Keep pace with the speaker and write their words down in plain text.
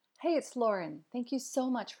Hey, it's Lauren. Thank you so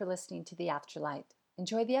much for listening to The Afterlight.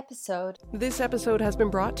 Enjoy the episode. This episode has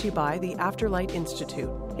been brought to you by the Afterlight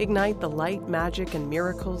Institute. Ignite the light, magic, and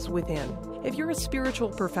miracles within. If you're a spiritual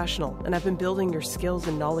professional and have been building your skills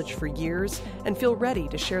and knowledge for years and feel ready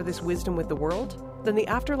to share this wisdom with the world, then the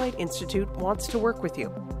Afterlight Institute wants to work with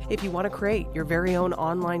you. If you want to create your very own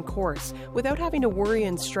online course without having to worry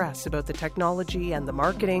and stress about the technology and the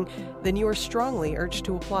marketing, then you are strongly urged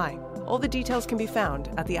to apply. All the details can be found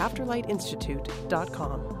at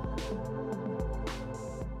theafterlightinstitute.com.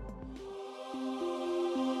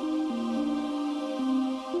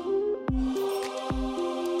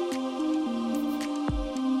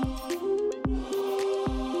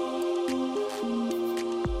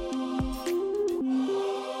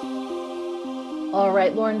 All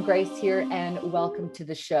right, Lauren Grace here, and welcome to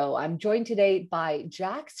the show. I'm joined today by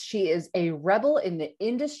Jax. She is a rebel in the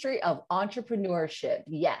industry of entrepreneurship.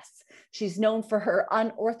 Yes, she's known for her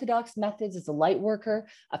unorthodox methods as a light worker,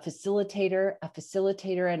 a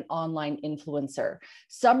facilitator, and online influencer.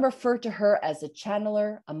 Some refer to her as a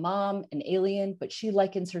channeler, a mom, an alien, but she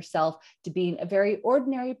likens herself to being a very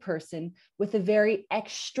ordinary person with a very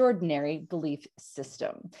extraordinary belief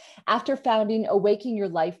system. After founding Awaken Your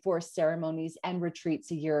Life Force ceremonies and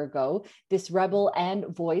retreats a year ago, this rebel and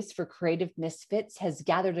voice for creative misfits has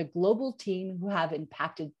gathered a global team who have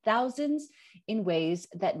impacted thousands in ways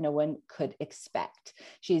that no one could expect.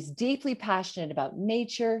 She is deeply passionate about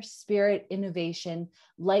nature, spirit, innovation,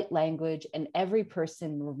 light language, and every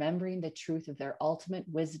person remembering the truth of their ultimate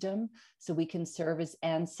wisdom so we can serve as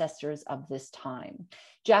ancestors of this time.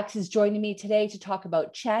 Jax is joining me today to talk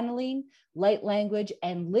about channeling, light language,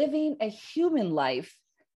 and living a human life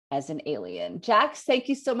as an alien. Jax, thank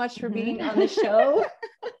you so much for being on the show.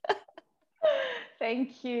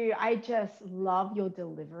 Thank you. I just love your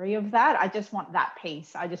delivery of that. I just want that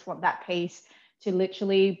piece. I just want that piece to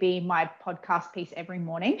literally be my podcast piece every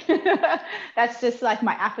morning. That's just like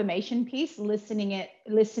my affirmation piece, listening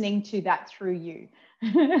to that through you.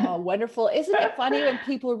 Oh, wonderful. Isn't it funny when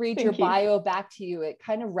people read your bio back to you, it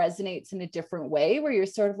kind of resonates in a different way where you're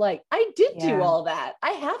sort of like, I did do all that. I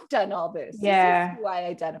have done all this. Yeah. This is who I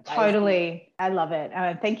identify. Totally. I love it.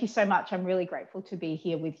 Thank you so much. I'm really grateful to be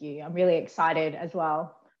here with you. I'm really excited as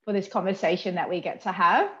well for this conversation that we get to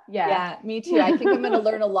have. Yeah, me too. I think I'm going to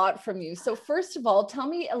learn a lot from you. So first of all, tell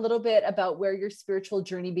me a little bit about where your spiritual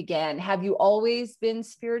journey began. Have you always been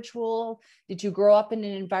spiritual? Did you grow up in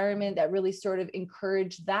an environment that really sort of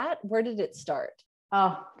encouraged that? Where did it start?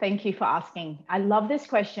 Oh, thank you for asking. I love this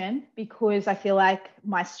question because I feel like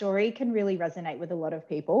my story can really resonate with a lot of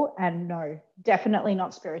people. And no, definitely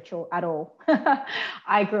not spiritual at all.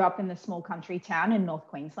 I grew up in the small country town in North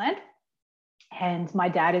Queensland. And my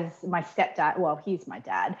dad is my stepdad. Well, he's my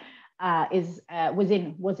dad. Was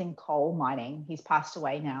in coal mining. He's passed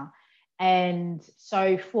away now. And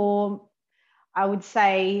so for, I would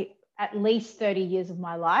say, at least 30 years of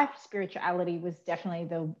my life, spirituality was definitely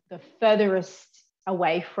the furthest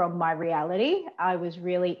away from my reality. I was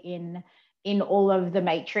really in all of the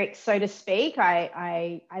matrix, so to speak.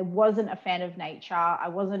 I wasn't a fan of nature. I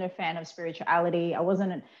wasn't a fan of spirituality.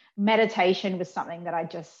 Meditation was something that I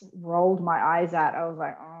just rolled my eyes at. I was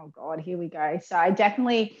like, oh God, here we go. So I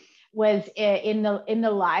definitely was in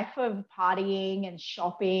the life of partying and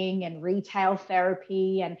shopping and retail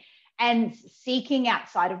therapy and seeking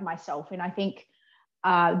outside of myself. And I think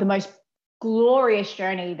the most glorious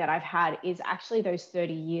journey that I've had is actually those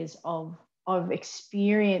 30 years of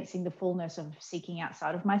experiencing the fullness of seeking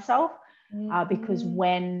outside of myself. Because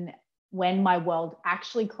when my world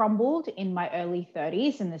actually crumbled in my early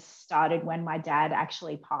 30s, and this started when my dad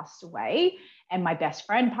actually passed away and my best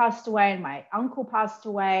friend passed away and my uncle passed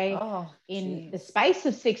away in the space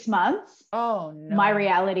of 6 months. Oh no. My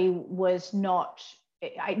reality was not,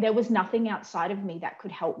 there was nothing outside of me that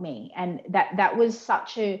could help me. And that was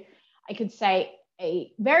such I could say,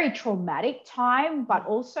 a very traumatic time, but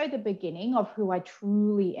also the beginning of who I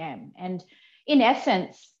truly am. And in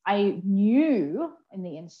essence, I knew in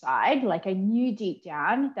the inside, like I knew deep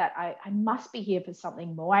down that I must be here for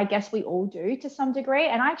something more. I guess we all do to some degree.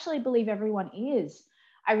 And I actually believe everyone is.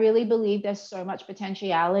 I really believe there's so much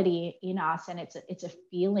potentiality in us, and it's a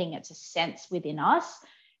feeling, it's a sense within us.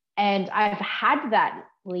 And I've had that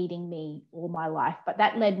leading me all my life, but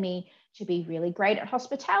that led me to be really great at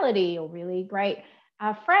hospitality, or really great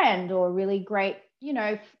friend, or really great,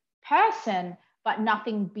 person, but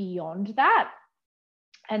nothing beyond that.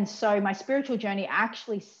 And so my spiritual journey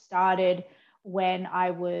actually started when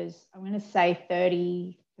I was, I'm going to say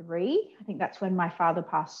 33. I think that's when my father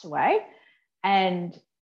passed away. And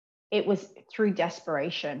it was through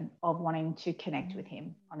desperation of wanting to connect with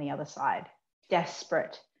him on the other side.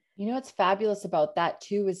 Desperate. You know, what's fabulous about that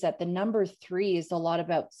too, is that the number 3 is a lot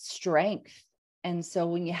about strength. And so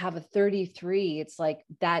when you have a 33, it's like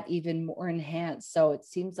that even more enhanced. So it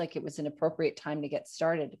seems like it was an appropriate time to get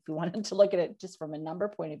started if we wanted to look at it just from a number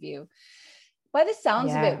point of view. By the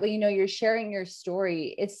sounds of it, well, you know, you're sharing your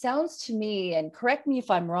story. It sounds to me, and correct me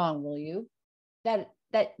if I'm wrong, will you, that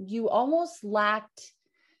you almost lacked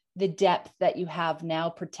the depth that you have now,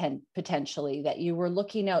 potentially, that you were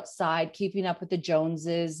looking outside, keeping up with the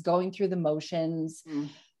Joneses, going through the motions.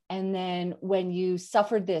 And then when you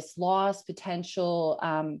suffered this loss, potential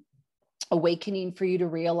awakening for you to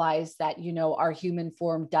realize that, you know, our human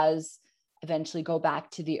form does eventually go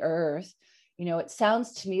back to the earth. You know, it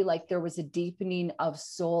sounds to me like there was a deepening of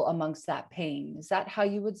soul amongst that pain. Is that how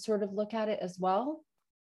you would sort of look at it as well?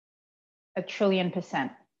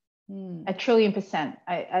 1,000,000,000%. 1,000,000,000%.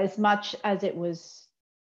 As much as it was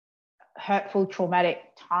hurtful, traumatic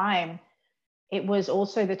time, it was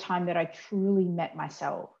also the time that I truly met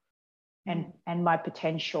myself and my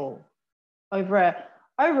potential over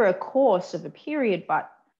a course of a period. But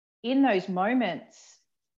in those moments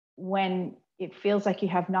when it feels like you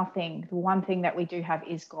have nothing, the one thing that we do have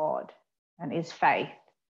is God, and is faith,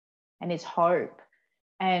 and is hope.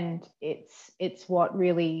 And it's what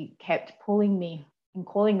really kept pulling me and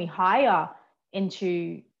calling me higher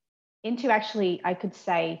into actually, I could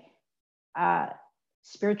say,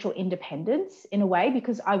 spiritual independence in a way,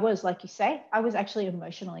 because I was, like you say, I was actually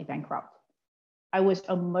emotionally bankrupt. I was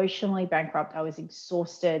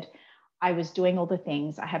exhausted. I was doing all the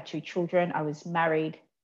things. I have 2 children. I was married,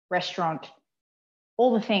 restaurant,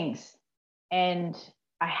 all the things. And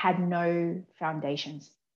I had no foundations.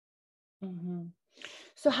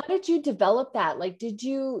 So how did you develop that? Like, did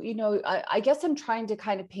you, you know, I guess I'm trying to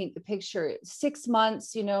kind of paint the picture. 6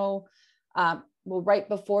 months, you know, well, right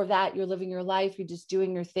before that, you're living your life, you're just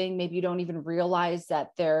doing your thing. Maybe you don't even realize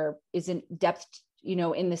that there isn't depth, you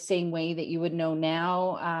know, in the same way that you would know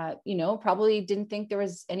now. You know, probably didn't think there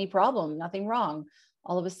was any problem, nothing wrong.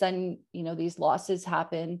 All of a sudden, you know, these losses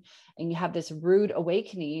happen and you have this rude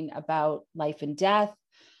awakening about life and death.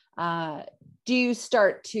 Do you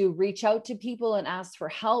start to reach out to people and ask for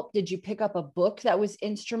help? Did you pick up a book that was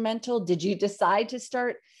instrumental? Did you decide to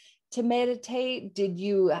start to meditate? Did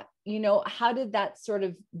you, you know, how did that sort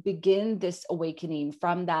of begin, this awakening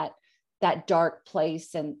from that dark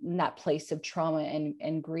place and that place of trauma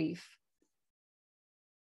and grief?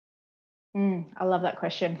 I love that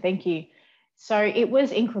question. Thank you. So it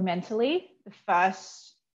was incrementally.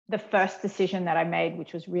 The first decision that I made,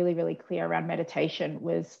 which was really, really clear around meditation,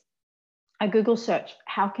 was a Google search.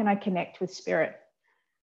 How can I connect with spirit?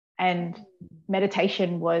 And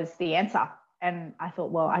meditation was the answer. And I thought,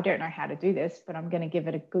 well, I don't know how to do this, but I'm going to give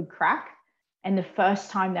it a good crack. And the first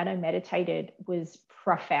time that I meditated was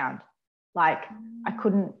profound. Like I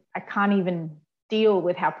can't even deal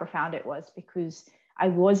with how profound it was, because I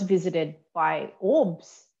was visited by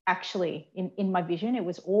orbs. Actually, in my vision, it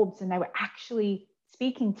was orbs, and they were actually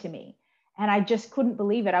speaking to me. And I just couldn't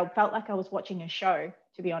believe it. I felt like I was watching a show,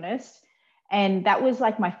 to be honest. And that was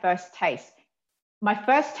like my first taste,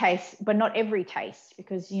 but not every taste,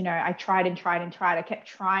 because, you know, I tried and tried and tried. I kept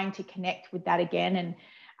trying to connect with that again. And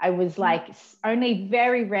I was like, only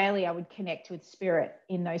very rarely I would connect with spirit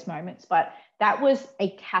in those moments. But that was a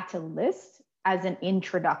catalyst as an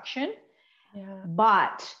introduction. Yeah.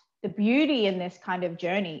 But the beauty in this kind of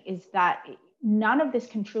journey is that none of this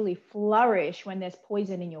can truly flourish when there's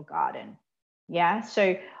poison in your garden. Yeah.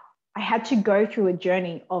 So I had to go through a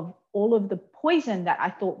journey of all of the poison that I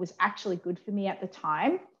thought was actually good for me at the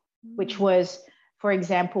time, which was, for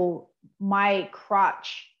example, my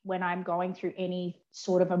crutch when I'm going through any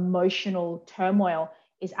sort of emotional turmoil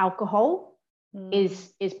is alcohol,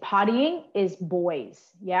 is partying, is boys.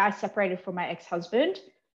 Yeah. I separated from my ex-husband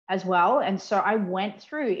as well. And so I went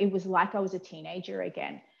through, it was like I was a teenager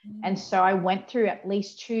again. And so I went through at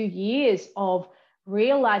least 2 years of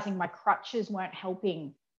realizing my crutches weren't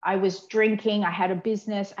helping. I was drinking, I had a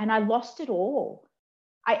business, and I lost it all.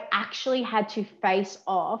 I actually had to face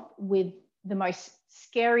off with the most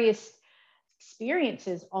scariest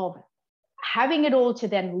experiences of having it all to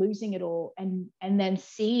then losing it all, and then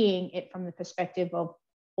seeing it from the perspective of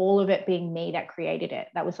all of it being me that created it.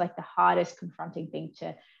 That was like the hardest confronting thing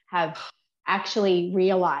to have actually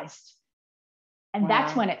realized. And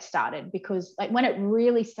that's when it started, because like when it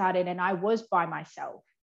really started and I was by myself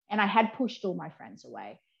and I had pushed all my friends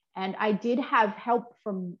away, and I did have help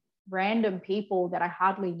from random people that I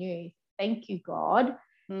hardly knew. Thank you, God.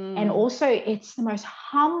 And also it's the most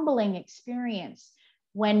humbling experience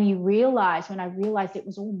when I realized it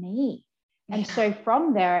was all me. And so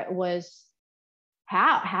from there, it was,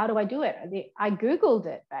 how do I do it? I Googled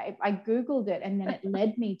it, babe. I Googled it, and then it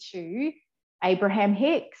led me to Abraham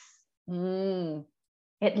Hicks.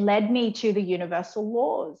 It led me to the universal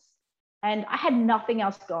laws. And I had nothing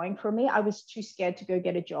else going for me. I was too scared to go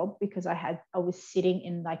get a job because I was sitting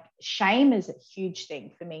in, like, shame is a huge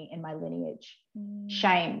thing for me in my lineage.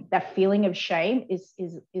 Shame, that feeling of shame is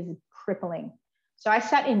crippling. So I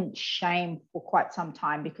sat in shame for quite some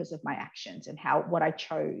time because of my actions and what I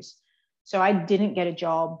chose. So I didn't get a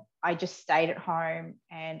job. I just stayed at home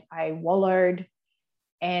and I wallowed.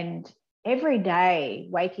 And every day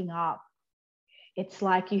waking up, it's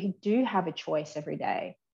like you do have a choice every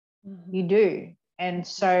day. You do. And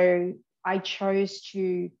so I chose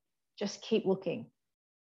to just keep looking.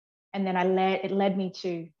 And then it led me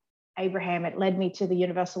to Abraham. It led me to the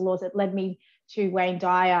universal laws. It led me to Wayne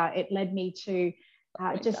Dyer. It led me to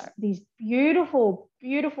these beautiful,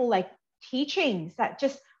 beautiful, like, teachings that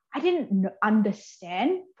just I didn't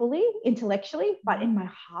understand fully intellectually, but in my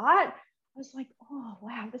heart, I was like, oh,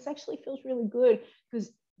 wow, this actually feels really good,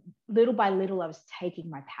 because little by little, I was taking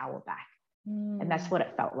my power back. And that's what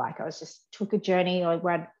it felt like. I was just took a journey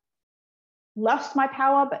where I'd lost my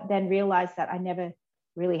power, but then realized that I never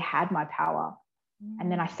really had my power.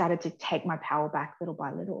 And then I started to take my power back little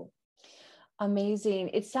by little. Amazing.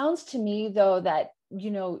 It sounds to me, though, that,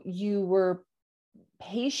 you were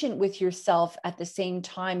patient with yourself at the same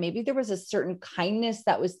time. Maybe there was a certain kindness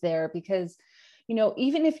that was there because,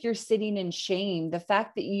 even if you're sitting in shame, the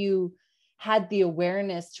fact that you had the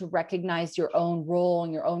awareness to recognize your own role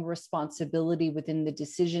and your own responsibility within the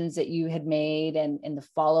decisions that you had made and the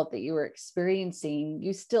follow-up that you were experiencing,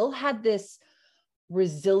 you still had this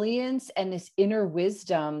resilience and this inner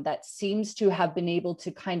wisdom that seems to have been able to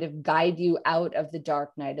kind of guide you out of the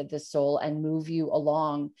dark night of the soul and move you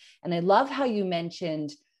along. And I love how you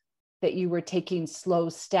mentioned that you were taking slow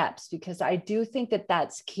steps, because I do think that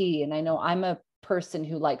that's key. And I know I'm a person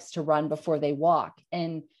who likes to run before they walk,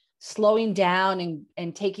 and slowing down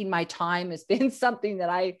and taking my time has been something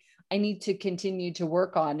that I need to continue to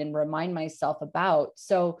work on and remind myself about.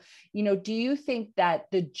 So, do you think that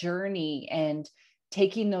the journey and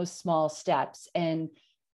taking those small steps and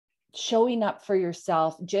showing up for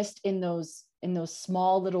yourself just in those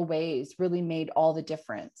small little ways really made all the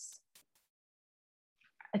difference?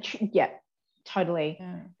 Yeah, totally.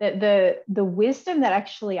 Yeah. The wisdom that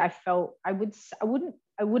actually I felt, I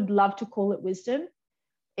would love to call it wisdom.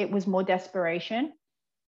 It was more desperation.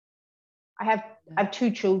 I have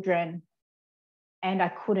 2 children, and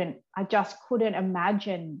I just couldn't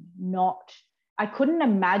imagine I couldn't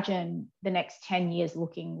imagine the next 10 years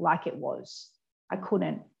looking like it was. I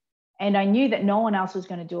couldn't. And I knew that no one else was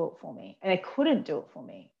going to do it for me. And they couldn't do it for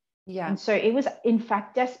me. Yeah. And so it was, in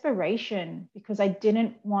fact, desperation, because I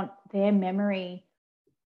didn't want their memory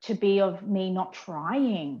to be of me not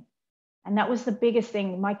trying. And that was the biggest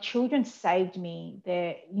thing. My children saved me.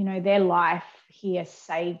 Their life here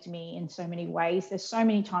saved me in so many ways. There's so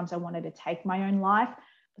many times I wanted to take my own life,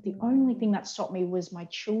 but the only thing that stopped me was my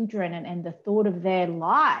children and the thought of their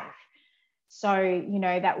life. So,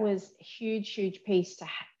 that was a huge, huge piece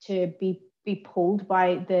to be pulled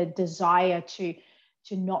by the desire to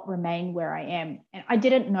not remain where I am. And I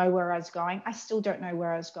didn't know where I was going. I still don't know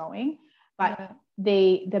where I was going, but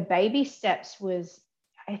the baby steps was,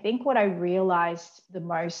 I think what I realized the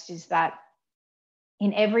most is that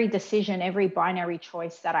in every decision, every binary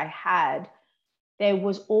choice that I had, there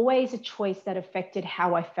was always a choice that affected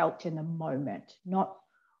how I felt in the moment, not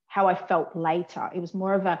how I felt later. It was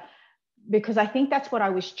more of because I think that's what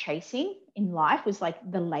I was chasing in life, was like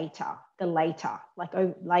the later, like,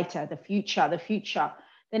 oh, later, the future,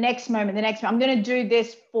 the next moment, I'm going to do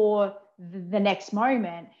this for the next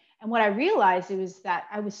moment. And what I realized was that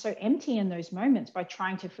I was so empty in those moments by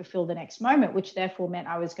trying to fulfill the next moment, which therefore meant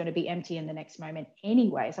I was going to be empty in the next moment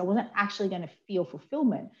anyways. I wasn't actually going to feel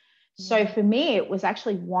fulfillment. So for me, it was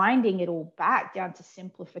actually winding it all back down to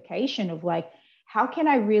simplification of, like, how can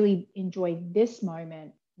I really enjoy this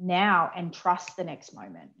moment now and trust the next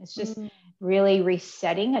moment? It's just really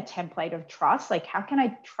resetting a template of trust. Like, how can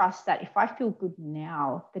I trust that if I feel good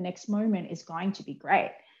now, the next moment is going to be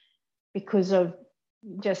great, because of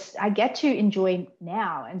just, I get to enjoy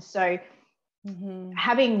now. And so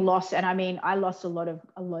having lost, and I mean, I lost a lot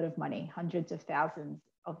of money, hundreds of thousands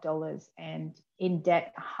of dollars, and in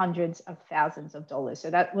debt, hundreds of thousands of dollars. So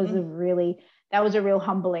that was a real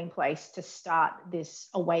humbling place to start this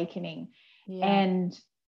awakening. And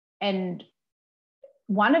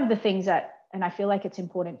one of the things that, and I feel like it's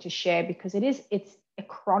important to share, because it's a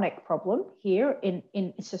chronic problem here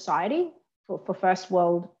in society, for first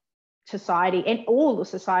world society and all of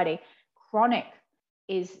society, chronic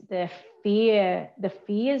is the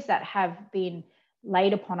fears that have been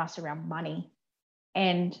laid upon us around money.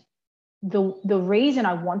 And the reason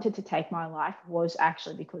I wanted to take my life was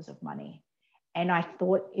actually because of money. And I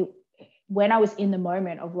thought when I was in the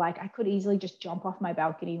moment of like, I could easily just jump off my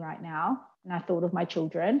balcony right now. And I thought of my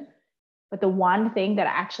children. But the one thing that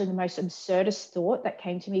actually the most absurdest thought that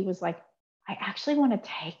came to me was like, I actually want to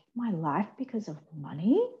take my life because of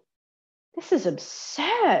money. This is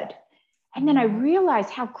absurd. And then I realized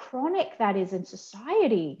how chronic that is in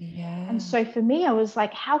society. Yeah. And so for me, I was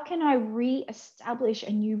like, how can I reestablish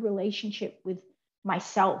a new relationship with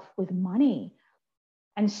myself, with money?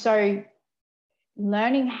 And so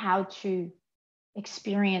learning how to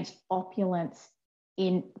experience opulence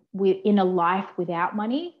in a life without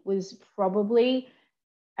money was probably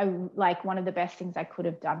like one of the best things I could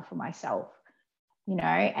have done for myself, you know,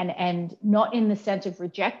 and not in the sense of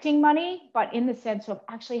rejecting money, but in the sense of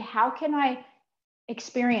actually, how can I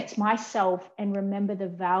experience myself and remember the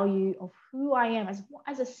value of who I am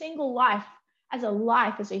as a single life, as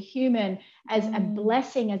a human, as a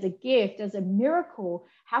blessing, as a gift, as a miracle.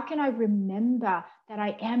 How can I remember that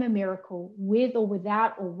I am a miracle with or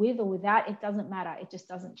without, it doesn't matter. It just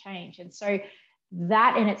doesn't change. And so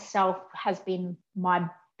that in itself has been my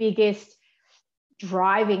biggest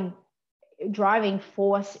driving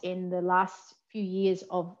force in the last few years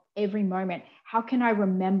of every moment. How can I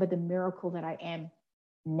remember the miracle that I am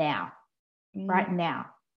now, right now?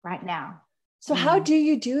 So how do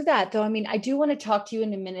you do that though? I mean, I do want to talk to you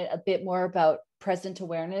in a minute a bit more about present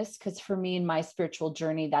awareness, because for me in my spiritual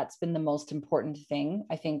journey, that's been the most important thing,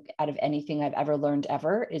 I think, out of anything I've ever learned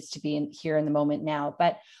ever, is to be here in the moment now.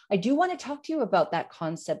 But I do want to talk to you about that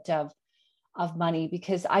concept of money,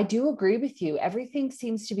 because I do agree with you. Everything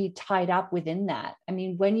seems to be tied up within that. I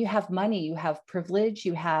mean, when you have money, you have privilege,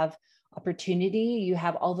 you have opportunity, you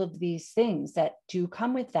have all of these things that do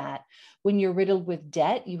come with that. When you're riddled with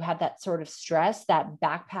debt, you have that sort of stress, that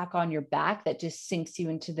backpack on your back that just sinks you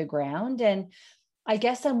into the ground. And I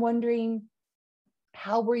guess I'm wondering,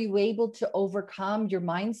 how were you able to overcome your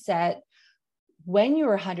mindset when you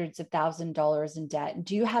were hundreds of $1,000s in debt?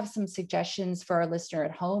 Do you have some suggestions for our listener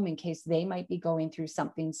at home in case they might be going through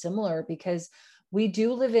something similar? Because we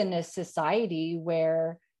do live in a society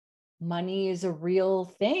where money is a real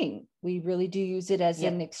thing. We really do use it as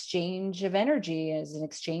an exchange of energy, as an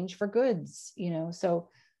exchange for goods, you know? So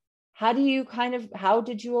how did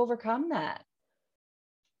you overcome that?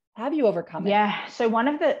 Have you overcome it? Yeah. So one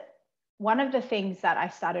of the things that I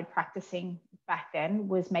started practicing back then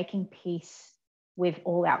was making peace with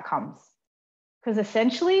all outcomes. Because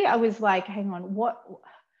essentially I was like, hang on, what?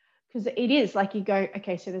 Because it is like you go,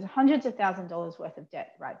 okay, so there's hundreds of $1,000s worth of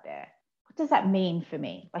debt right there. What does that mean for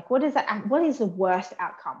me? Like, what is the worst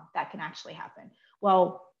outcome that can actually happen?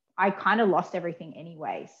 Well, I kind of lost everything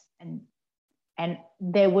anyways. And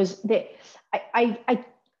there was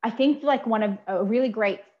I think like a really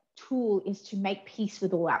great tool is to make peace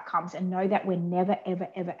with all outcomes and know that we're never, ever,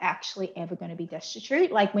 ever actually ever going to be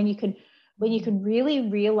destitute. Like when you can really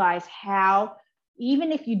realize how,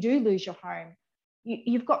 even if you do lose your home,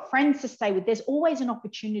 you've got friends to stay with. There's always an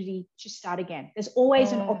opportunity to start again. There's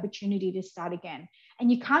always an opportunity to start again.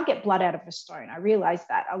 And you can't get blood out of a stone. I realized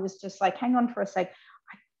that. I was just like, hang on for a sec.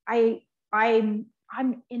 I'm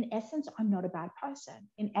in essence, I'm not a bad person.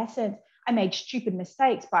 In essence, I made stupid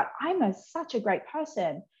mistakes, but I'm such a great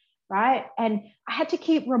person, right? And I had to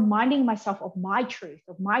keep reminding myself of my truth,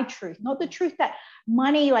 not the truth that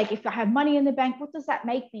money, like if I have money in the bank, what does that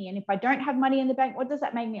make me? And if I don't have money in the bank, what does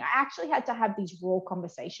that make me? I actually had to have these raw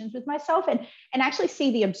conversations with myself and actually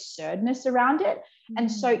see the absurdness around it. And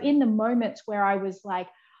so in the moments where I was like,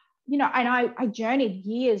 you know, and I journeyed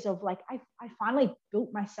years of like, I finally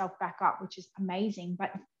built myself back up, which is amazing.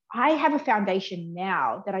 But I have a foundation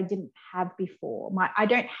now that I didn't have before. I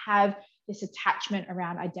don't have this attachment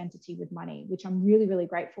around identity with money, which I'm really, really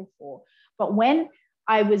grateful for. But when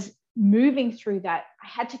I was moving through that, I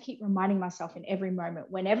had to keep reminding myself in every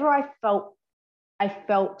moment, whenever I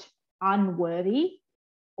felt unworthy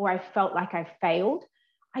or I felt like I failed,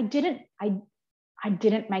 I didn't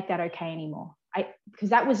make that okay anymore.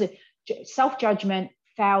 Because that was a self-judgment,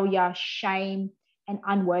 failure, shame, and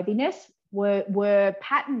unworthiness were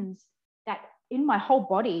patterns that in my whole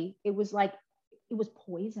body, it was like, it was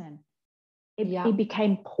poison. It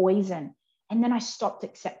became poison. And then I stopped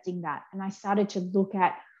accepting that. And I started to look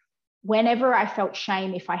at whenever I felt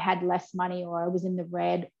shame, if I had less money or I was in the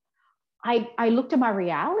red, I looked at my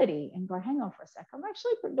reality and go, hang on for a sec, I'm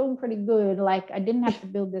actually doing pretty good. Like I didn't have to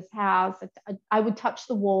build this house. I would touch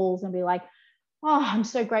the walls and be like, oh, I'm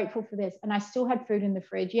so grateful for this. And I still had food in the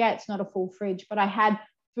fridge. Yeah, it's not a full fridge, but I had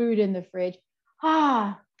food in the fridge.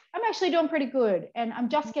 I'm actually doing pretty good. And I'm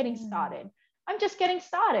just getting started. I'm just getting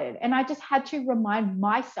started. And I just had to remind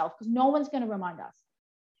myself, because no one's going to remind us.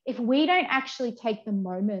 If we don't actually take the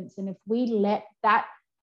moments, and if we let that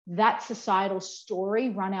societal story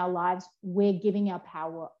run our lives, we're giving our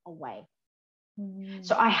power away.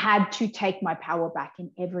 So I had to take my power back in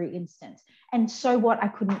every instance. And so what, I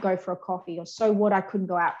couldn't go for a coffee, or so what, I couldn't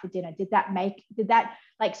go out for dinner. Did that,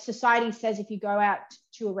 like society says, if you go out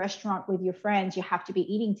to a restaurant with your friends, you have to be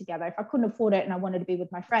eating together. If I couldn't afford it and I wanted to be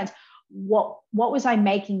with my friends, what was I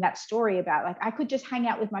making that story about? Like, I could just hang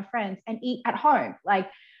out with my friends and eat at home. Like,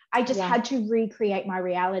 I just had to recreate my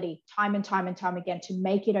reality time and time and time again to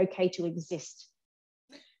make it okay to exist.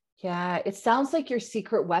 Yeah, it sounds like your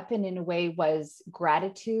secret weapon in a way was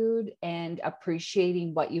gratitude and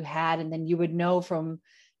appreciating what you had. And then you would know from,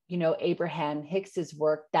 Abraham Hicks's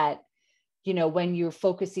work that, when you're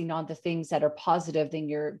focusing on the things that are positive, then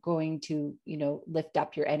you're going to, lift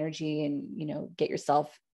up your energy and, get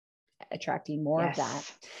yourself attracting more of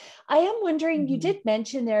that. I am wondering, you did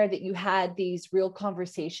mention there that you had these real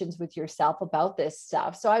conversations with yourself about this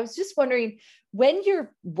stuff. So I was just wondering, when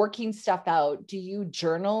you're working stuff out, do you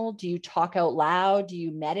journal? Do you talk out loud? Do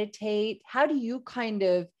you meditate? How do you kind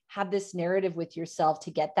of have this narrative with yourself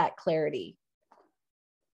to get that clarity?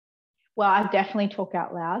 Well, I definitely talk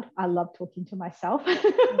out loud. I love talking to myself.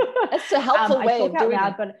 That's a helpful way of doing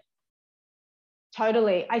it. But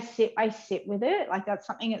totally, I sit with it. Like, that's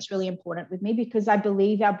something that's really important with me, because I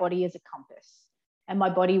believe our body is a compass, and my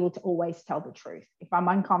body will always tell the truth. If I'm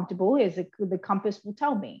uncomfortable, the compass will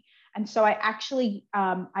tell me. And so I actually,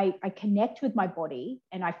 I connect with my body,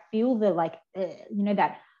 and I feel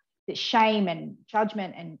that shame and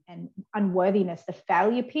judgment and unworthiness, the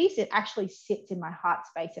failure piece, it actually sits in my heart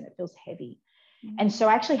space and it feels heavy. And so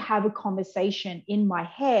I actually have a conversation in my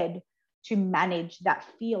head to manage that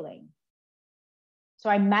feeling. So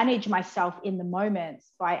I manage myself in the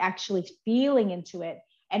moments by actually feeling into it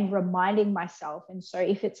and reminding myself. And so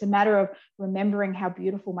if it's a matter of remembering how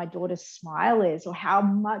beautiful my daughter's smile is, or how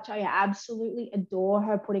much I absolutely adore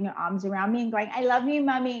her putting her arms around me and going, I love you,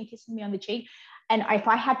 mommy, and kissing me on the cheek. And if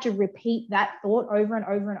I had to repeat that thought over and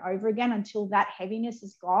over and over again until that heaviness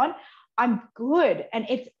is gone, I'm good. And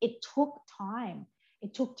it took time.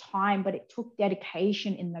 It took time, but it took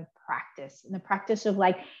dedication in the practice of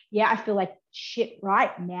like, yeah, I feel like shit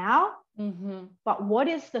right now. But what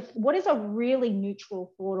is a really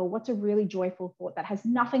neutral thought, or what's a really joyful thought that has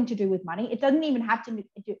nothing to do with money? It doesn't even have to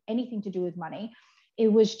do anything to do with money.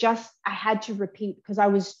 It was just, I had to repeat, because I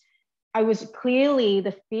was clearly,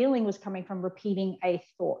 the feeling was coming from repeating a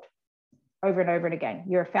thought over and over and again.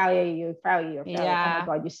 You're a failure, you're a failure, you're a failure. Yeah. Oh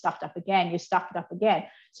my God, you stuffed up again, you stuffed it up again.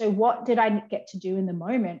 So what did I get to do in the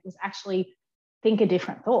moment was actually think a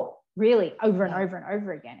different thought, really, over and over and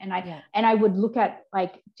over again. And I would look at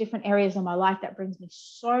like different areas of my life that brings me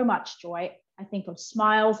so much joy. I think of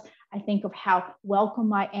smiles. I think of how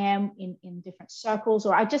welcome I am in different circles,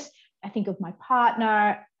 or I think of my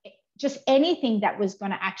partner, just anything that was going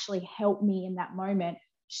to actually help me in that moment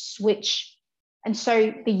switch. And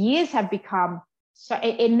so the years have become so,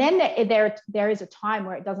 and then there is a time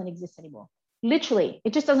where it doesn't exist anymore. Literally,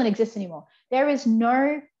 it just doesn't exist anymore. There is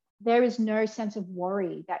no sense of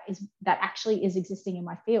worry that actually is existing in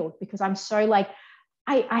my field, because I'm so like,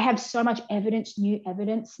 I have so much evidence, new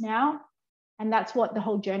evidence now. And that's what the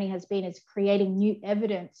whole journey has been, is creating new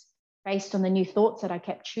evidence based on the new thoughts that I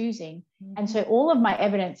kept choosing. And so all of my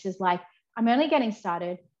evidence is like, I'm only getting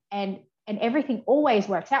started, and everything always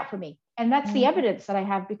works out for me. And that's the evidence that I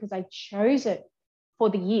have, because I chose it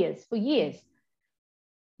for years.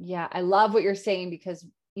 Yeah, I love what you're saying, because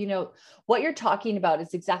what you're talking about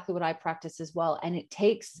is exactly what I practice as well. And it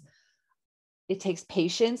takes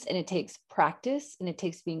patience, and it takes practice, and it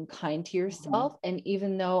takes being kind to yourself. And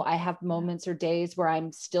even though I have moments or days where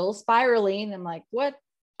I'm still spiraling, I'm like, what?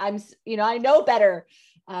 I know better.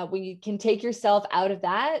 When you can take yourself out of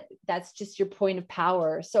that, that's just your point of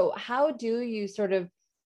power. So how do you sort of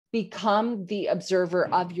become the observer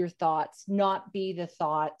of your thoughts, not be the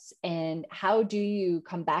thoughts? And how do you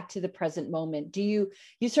come back to the present moment? You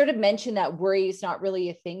sort of mentioned that worry is not really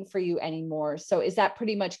a thing for you anymore. So is that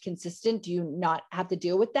pretty much consistent? Do you not have to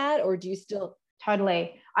deal with that, or do you still?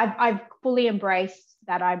 Totally. I've fully embraced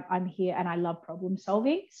that I'm here and I love problem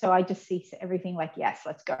solving. So I just see everything like, yes,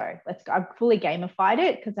 let's go. I've fully gamified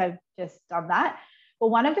it because I've just done that. But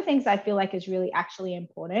one of the things I feel like is really actually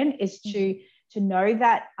important is to know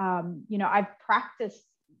that, I've practiced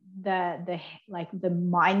the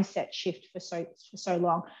mindset shift for so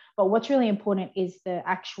long. But what's really important is the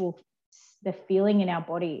feeling in our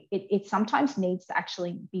body. It sometimes needs to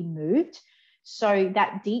actually be moved. So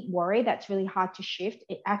that deep worry that's really hard to shift,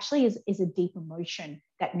 it actually is a deep emotion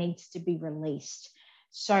that needs to be released.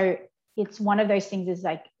 So it's one of those things is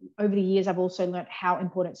like over the years, I've also learned how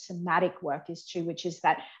important somatic work is too, which is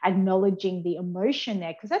that acknowledging the emotion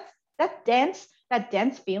there, because that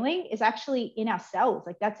dense feeling is actually in our cells.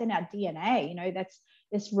 Like that's in our DNA, you know, that's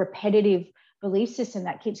this repetitive belief system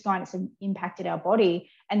that keeps going. It's impacted our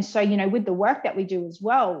body. And so, you know, with the work that we do as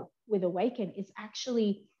well with Awaken, it's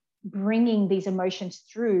actually bringing these emotions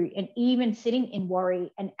through and even sitting in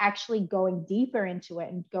worry and actually going deeper into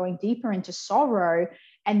it and going deeper into sorrow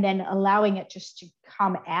and then allowing it just to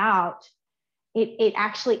come out. It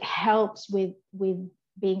actually helps with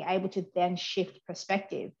being able to then shift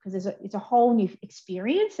perspective, because it's a whole new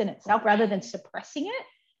experience in itself rather than suppressing it.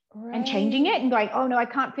 Right. And changing it and going, oh no, I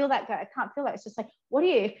can't feel that. I can't feel that. It's just like, what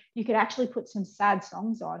if you could actually put some sad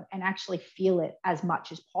songs on and actually feel it as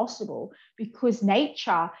much as possible? Because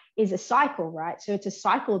nature is a cycle, right? So it's a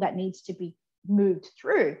cycle that needs to be moved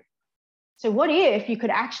through. So what if you could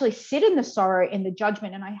actually sit in the sorrow, in the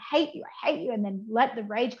judgment, and I hate you, and then let the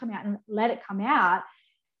rage come out and let it come out,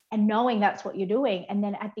 and knowing that's what you're doing. And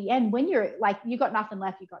then at the end, when you're like, you got nothing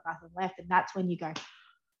left. And that's when you go,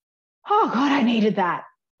 oh God, I needed that.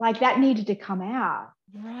 Like that needed to come out.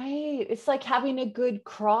 Right. It's like having a good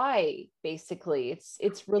cry, basically.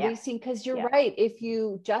 It's releasing, because you're right. If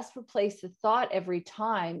you just replace the thought every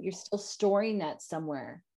time, you're still storing that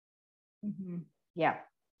somewhere. Mm-hmm. Yeah,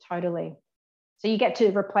 totally. So you get to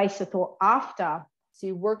replace the thought after. So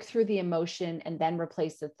you work through the emotion and then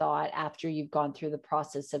replace the thought after you've gone through the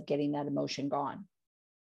process of getting that emotion gone.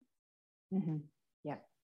 Mm-hmm. Yeah.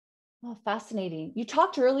 Oh, fascinating. You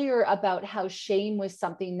talked earlier about how shame was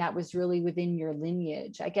something that was really within your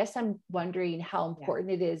lineage. I guess I'm wondering how important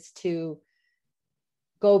it is to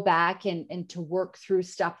go back and to work through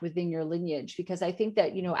stuff within your lineage, because I think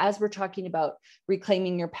that, you know, as we're talking about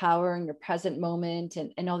reclaiming your power and your present moment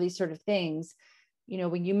and all these sort of things, you know,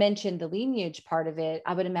 when you mentioned the lineage part of it,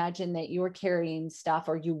 I would imagine that you're carrying stuff,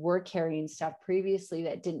 or you were carrying stuff previously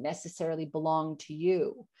that didn't necessarily belong to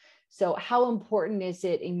you. So how important is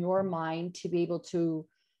it in your mind to be able to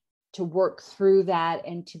work through that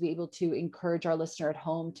and to be able to encourage our listener at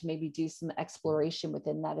home to maybe do some exploration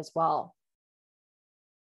within that as well?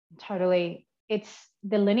 Totally. It's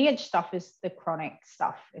the lineage stuff is the chronic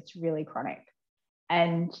stuff. It's really chronic.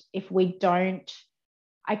 And if we don't,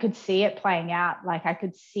 I could see it playing out. Like I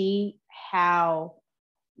could see how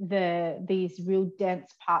these real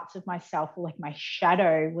dense parts of myself, like my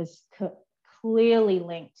shadow, was clearly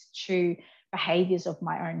linked to behaviors of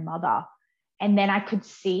my own mother. And then I could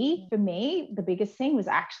see, for me, the biggest thing was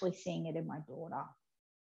actually seeing it in my daughter.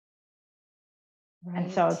 Right.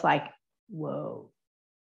 And so I was like, whoa.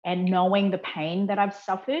 And knowing the pain that I've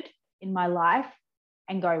suffered in my life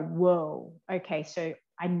and go, whoa, okay, so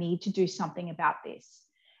I need to do something about this.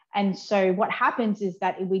 And so what happens is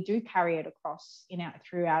that we do carry it across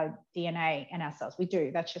through our DNA and our cells. We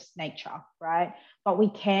do. That's just nature, right? But we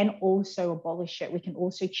can also abolish it. We can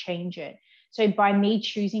also change it. So by me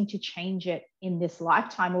choosing to change it in this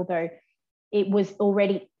lifetime, although it was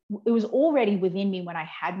already within me when I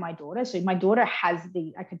had my daughter. So my daughter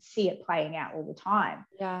I could see it playing out all the time.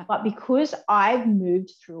 Yeah. But because I've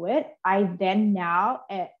moved through it, I then now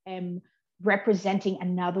am representing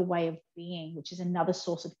another way of being, which is another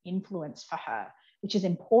source of influence for her, which is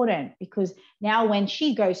important, because now when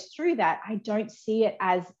she goes through that, I don't see it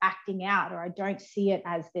as acting out, or I don't see it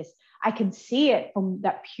as this. I can see it from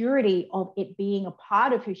that purity of it being a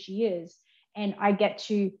part of who she is. And I get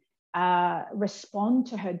to respond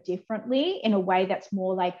to her differently in a way that's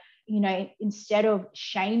more like, instead of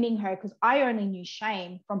shaming her, because I only knew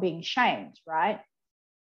shame from being shamed, right?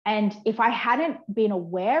 And if I hadn't been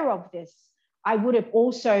aware of this, I would have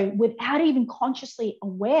also, without even consciously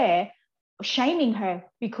aware, shaming her,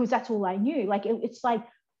 because that's all I knew. Like,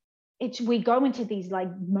 we go into these like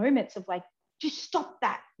moments of like, just stop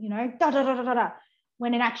that,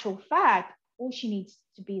 when in actual fact, all she needs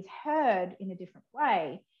to be is heard in a different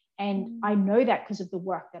way. And I know that because of the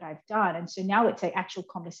work that I've done. And so now it's an actual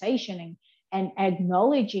conversation and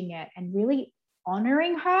acknowledging it and really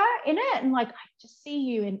honoring her in it. And like, I just see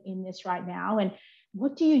you in this right now. And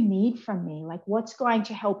what do you need from me? Like, what's going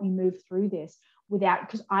to help you move through this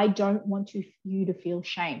because I don't want you to feel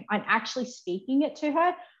shame. I'm actually speaking it to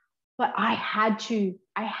her, but I had to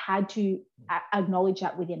acknowledge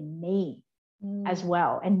that within me as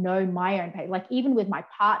well, and know my own pain. Like even with my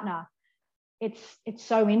partner, it's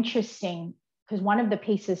so interesting, because one of the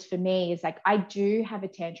pieces for me is like, I do have a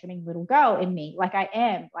tantruming little girl in me. Like I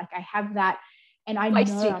have that. And I know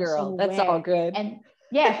feisty girl. I'm so that's all good. And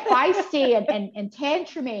yeah, feisty and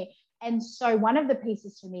tantrumy. And so one of the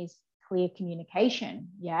pieces for me is clear communication.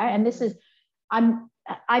 Yeah. And this is,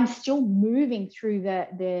 I'm still moving through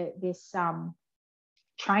this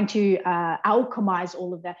trying to alchemize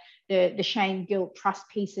all of the shame, guilt, trust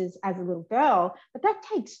pieces as a little girl, but that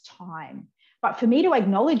takes time. But for me to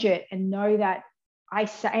acknowledge it and know that I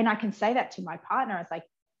can say that to my partner, it's like,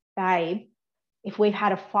 babe, if we've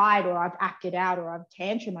had a fight or I've acted out or I've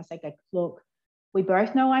tantrum, I say, like, look, we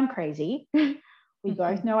both know I'm crazy. We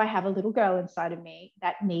both know I have a little girl inside of me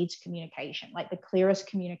that needs communication, like the clearest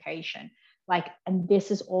communication. Like, and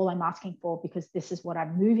this is all I'm asking for because this is what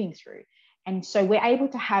I'm moving through. And so we're able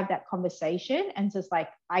to have that conversation, and just like,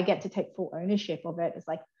 I get to take full ownership of it. It's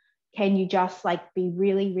like, can you just like be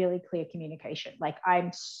really, really clear communication? Like,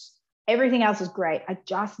 everything else is great. I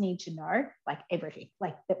just need to know like everything,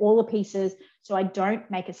 like all the pieces. So I don't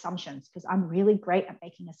make assumptions, because I'm really great at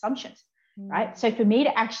making assumptions. Right. So for me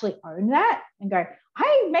to actually own that and go,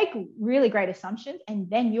 I make really great assumptions, and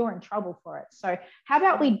then you're in trouble for it. So how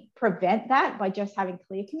about we prevent that by just having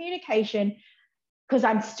clear communication, because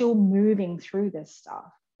I'm still moving through this stuff.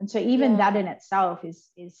 And so even that in itself is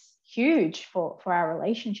huge for our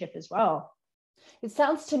relationship as well. It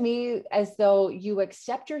sounds to me as though you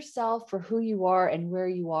accept yourself for who you are and where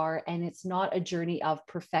you are. And it's not a journey of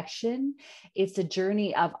perfection. It's a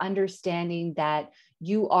journey of understanding that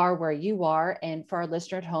you are where you are. And for our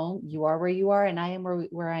listener at home, you are where you are and I am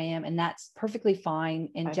where I am. And that's perfectly fine.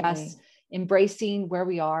 And just embracing where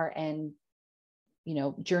we are and,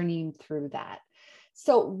 journeying through that.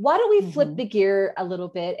 So why don't we flip the gear a little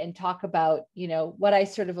bit and talk about, what I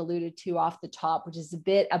sort of alluded to off the top, which is a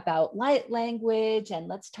bit about light language. And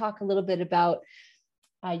let's talk a little bit about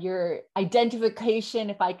your identification,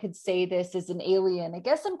 if I could say this, as an alien. I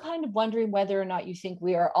guess I'm kind of wondering whether or not you think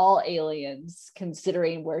we are all aliens,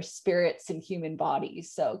 considering we're spirits in human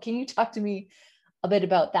bodies. So can you talk to me a bit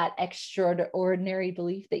about that extraordinary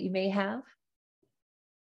belief that you may have?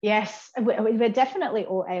 Yes, we're definitely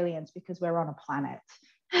all aliens because we're on a planet.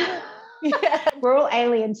 We're all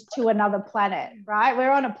aliens to another planet, right? We're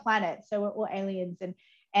on a planet, so we're all aliens,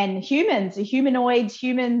 and humans, humanoids,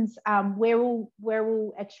 humans. We're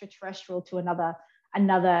all extraterrestrial to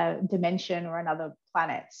another dimension or another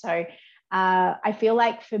planet. So I feel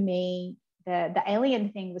like for me, the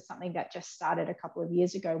alien thing was something that just started a couple of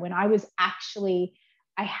years ago when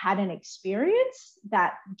I had an experience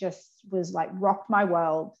that just was like rocked my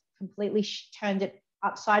world, completely turned it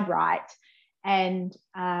upside right. And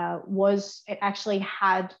it was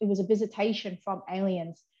a visitation from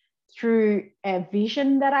aliens through a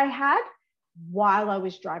vision that I had while I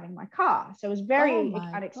was driving my car. So it was very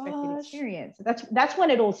unexpected experience. That's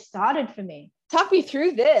when it all started for me. Talk me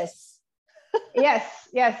through this. Yes.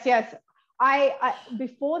 I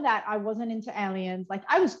before that, I wasn't into aliens. Like,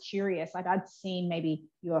 I was curious. Like, I'd seen maybe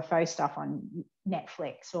UFO stuff on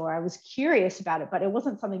Netflix, or I was curious about it, but it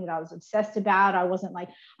wasn't something that I was obsessed about. I wasn't like,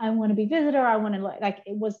 I want to be visitor. I want to like,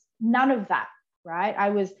 it was none of that. Right.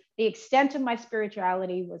 The extent of my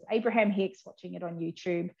spirituality was Abraham Hicks, watching it on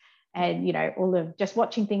YouTube, and, all of just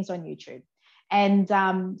watching things on YouTube. And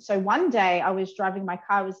so one day I was driving my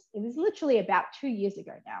car. It was literally about 2 years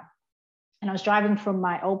ago now. And I was driving from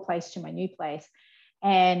my old place to my new place.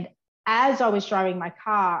 And as I was driving my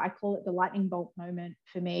car, I call it the lightning bolt moment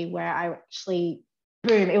for me, where I actually,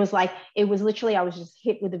 boom, it was literally, I was just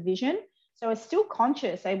hit with a vision. So I was still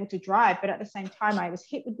conscious, able to drive, but at the same time, I was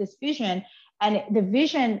hit with this vision. And the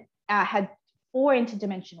vision had 4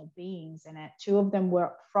 interdimensional beings in it. 2 of them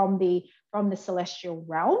were from the celestial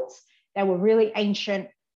realms. They were really ancient.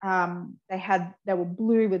 They were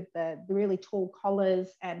blue with the really tall collars,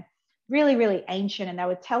 and really, really ancient, and they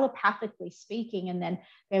were telepathically speaking. And then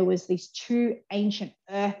there was these 2 ancient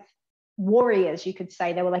earth warriors, you could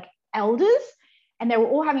say. They were like elders, and they were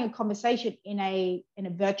all having a conversation in a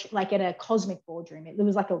virtual, like in a cosmic boardroom. It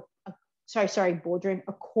was like boardroom,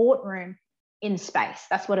 a courtroom in space.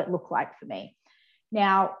 That's what it looked like for me.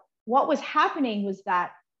 Now, what was happening was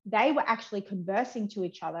that they were actually conversing to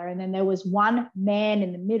each other, and then there was one man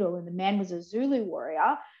in the middle, and the man was a Zulu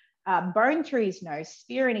warrior, bone through his nose,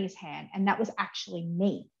 spear in his hand, and that was actually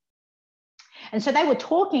me. And so they were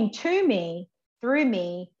talking to me, through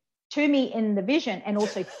me, to me in the vision, and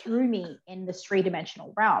also through me in this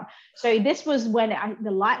 3-dimensional realm. So this was when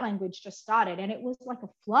the light language just started, and it was like a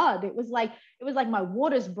flood. It was like my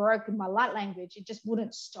waters broke in my light language. It just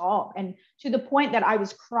wouldn't stop, and to the point that I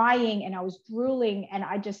was crying and I was drooling, and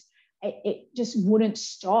it just wouldn't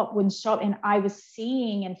stop. And I was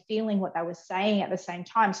seeing and feeling what they were saying at the same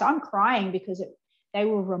time. So I'm crying because they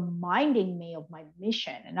were reminding me of my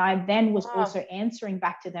mission. And I then was also answering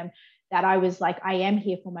back to them that I was like, I am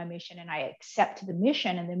here for my mission, and I accept the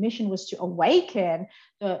mission. And the mission was to awaken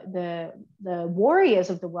the warriors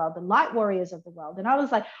of the world, the light warriors of the world. And I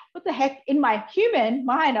was like, what the heck? In my human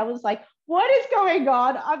mind, I was like, what is going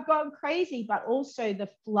on? I've gone crazy. But also the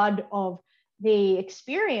flood of the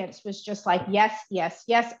experience was just like, yes, yes,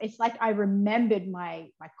 yes. It's like I remembered my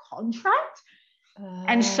contract.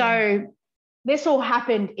 And so this all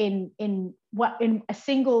happened in a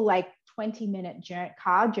single like 20-minute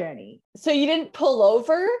car journey. So you didn't pull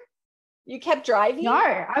over? You kept driving? No,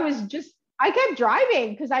 I kept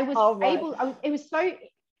driving because I was able.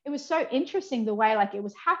 It was so interesting the way like it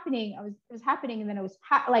was happening. It was happening, and then it was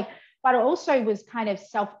like, but it also was kind of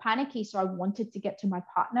self-panicky. So I wanted to get to my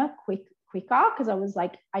partner quicker because I was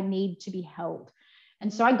like, I need to be held.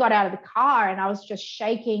 And so I got out of the car and I was just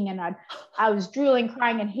shaking, and I was drooling,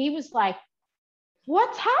 crying, and he was like,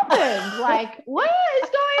 what's happened? Like, what is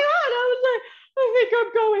going on? I was like, I think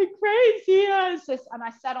I'm going crazy. And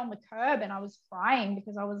I sat on the curb and I was crying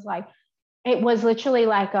because I was like, it was literally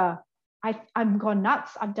like I've gone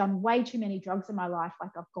nuts. I've done way too many drugs in my life.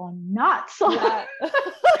 Like I've gone nuts. Yeah.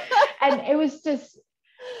 And it was just,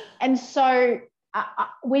 and so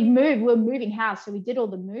we were moving house. So we did all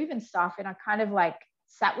the move and stuff. And I kind of like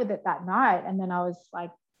sat with it that night. And then I was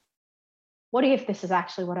like, what if this is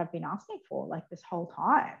actually what I've been asking for like this whole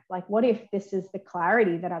time? Like, what if this is the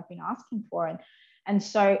clarity that I've been asking for? And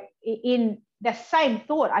so in the same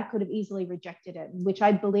thought, I could have easily rejected it, which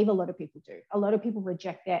I believe a lot of people do. A lot of people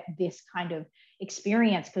reject this kind of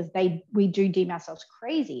experience because we do deem ourselves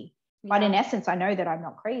crazy. Yeah. But in essence, I know that I'm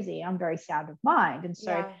not crazy. I'm very sound of mind. And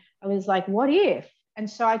so I was like, what if? And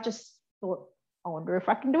so I just thought, I wonder if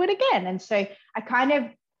I can do it again. And so I kind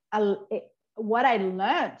of, what I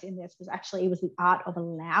learned in this was actually, it was the art of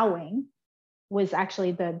allowing was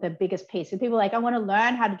actually the biggest piece. So people are like, I want to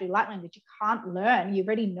learn how to do light language. You can't learn. You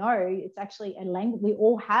already know it's actually a language. We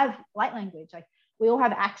all have light language. Like we all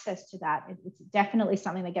have access to that. It's definitely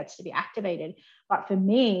something that gets to be activated. But for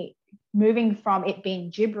me, moving from it being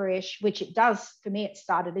gibberish, which it does, for me, it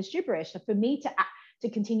started as gibberish. So for me to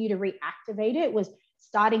continue to reactivate it was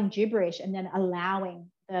starting gibberish and then allowing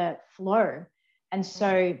the flow. And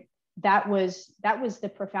so that was the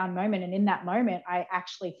profound moment. And in that moment, I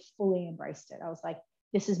actually fully embraced it. I was like,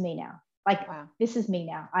 this is me now. Like, wow. This is me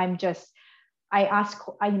now. I asked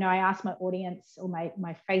my audience or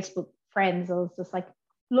my Facebook friends, I was just like,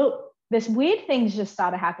 look, this weird things just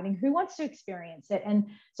started happening. Who wants to experience it? And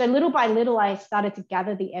so little by little, I started to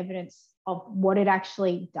gather the evidence of what it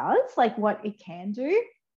actually does, like what it can do.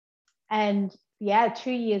 And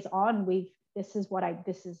 2 years on, this is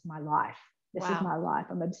my life. This is my life.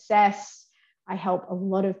 I'm obsessed. I help a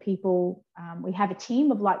lot of people. We have a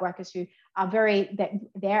team of light workers who are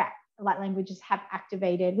their light languages have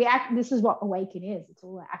activated. This is what Awaken is. It's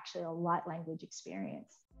all actually a light language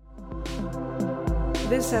experience.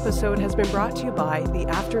 This episode has been brought to you by the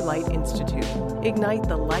Afterlight Institute. Ignite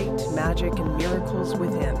the light, magic, and miracles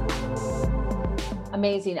within.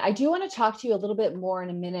 Amazing. I do want to talk to you a little bit more in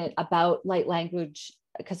a minute about light language,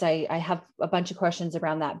 because I have a bunch of questions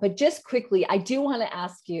around that. But just quickly, I do want to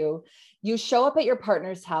ask you, you show up at your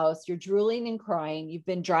partner's house, you're drooling and crying, you've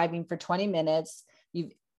been driving for 20 minutes,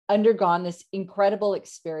 you've undergone this incredible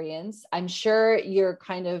experience. I'm sure you're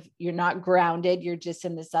not grounded, you're just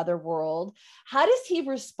in this other world. How does he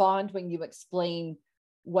respond when you explain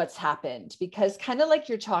what's happened? Because kind of like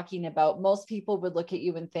you're talking about, most people would look at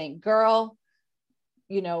you and think, girl,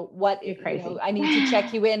 you're crazy. I need to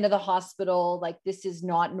check you into the hospital. Like, this is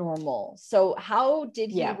not normal. So how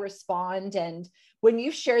did he respond? And when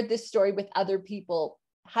you shared this story with other people,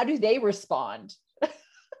 how do they respond?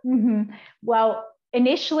 Mm-hmm. Well,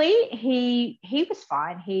 initially he was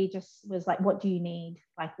fine. He just was like, what do you need?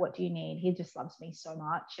 Like, what do you need? He just loves me so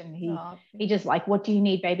much. And he just like, what do you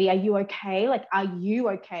need, baby? Are you okay? Like, are you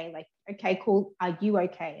okay? Like, okay, cool. Are you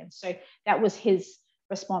okay? And so that was his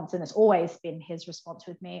response, and it's always been his response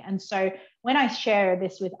with me. And so when I share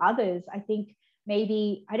this with others, I think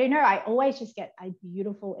maybe, I don't know, I always just get a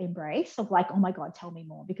beautiful embrace of like, oh my God, tell me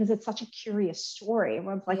more, because it's such a curious story.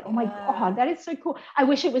 Everyone's like, oh my God, that is so cool. I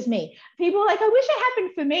wish it was me. People are like, I wish it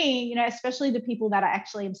happened for me, especially the people that I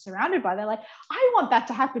actually am surrounded by. They're like, I want that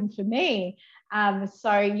to happen for me.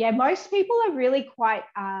 Most people are really quite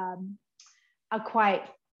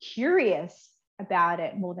curious about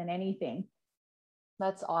it more than anything.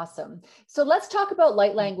 That's awesome. So let's talk about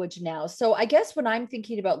light language now. So I guess when I'm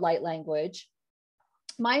thinking about light language,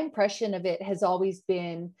 my impression of it has always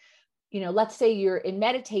been let's say you're in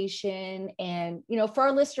meditation and, for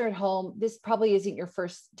our listener at home, this probably isn't your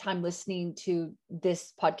first time listening to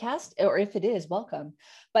this podcast, or if it is, welcome.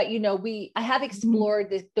 But, I have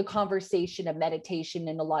explored the conversation of meditation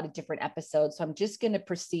in a lot of different episodes. So I'm just going to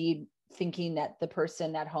proceed thinking that the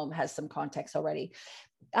person at home has some context already.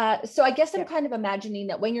 So I guess I'm kind of imagining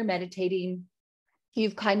that when you're meditating,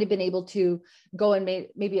 you've kind of been able to go in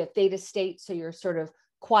maybe a theta state. So you're sort of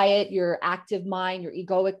quiet, your active mind, your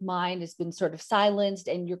egoic mind has been sort of silenced,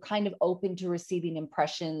 and you're kind of open to receiving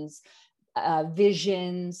impressions,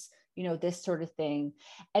 visions, this sort of thing.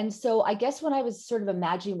 And so I guess when I was sort of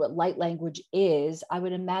imagining what light language is, I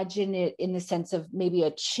would imagine it in the sense of maybe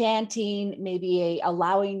a chanting, maybe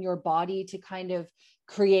allowing your body to kind of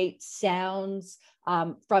create sounds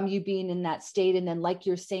from you being in that state. And then, like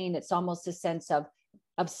you're saying, it's almost a sense of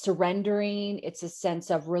surrendering. It's a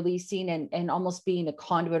sense of releasing and almost being a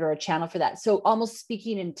conduit or a channel for that. So almost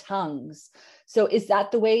speaking in tongues. So is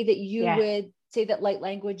that the way that you would say that light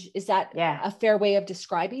language, is that a fair way of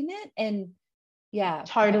describing it? And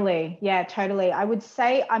totally. Yeah, totally. I would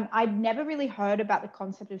say I've never really heard about the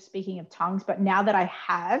concept of speaking of tongues, but now that I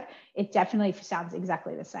have, it definitely sounds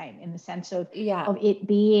exactly the same in the sense of it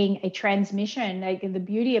being a transmission. Like, the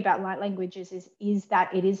beauty about light languages is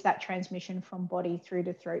that it is that transmission from body through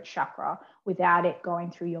the throat chakra without it going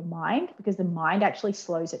through your mind, because the mind actually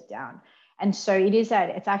slows it down. And so it's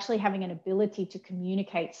actually having an ability to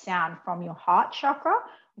communicate sound from your heart chakra,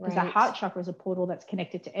 because the heart chakra is a portal that's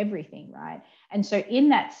connected to everything, right? And so in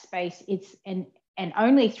that space, it's and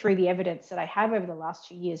only through the evidence that I have over the last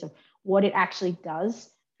 2 years of what it actually does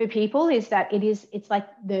for people is that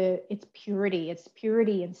it's purity. It's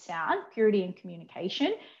purity in sound, purity in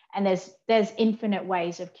communication. And there's infinite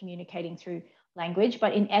ways of communicating through language.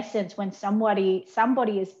 But in essence, when somebody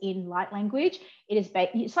is in light language, it's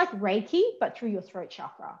like Reiki, but through your throat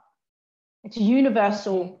chakra. It's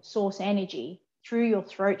universal source energy through your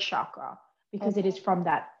throat chakra, because it is from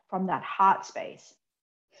that heart space.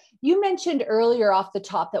 You mentioned earlier off the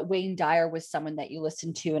top that Wayne Dyer was someone that you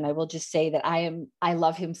listened to. And I will just say that I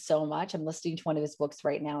love him so much. I'm listening to one of his books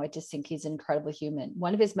right now. I just think he's an incredible human.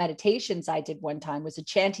 One of his meditations I did one time was a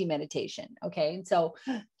chanting meditation. Okay. And so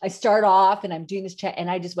I start off and I'm doing this chant and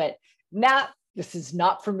I just went, nah, this is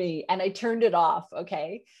not for me. And I turned it off.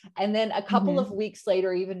 Okay. And then a couple of weeks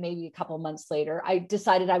later, even maybe a couple of months later, I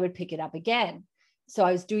decided I would pick it up again. So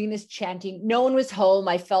I was doing this chanting. No one was home.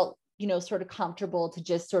 I felt, sort of comfortable to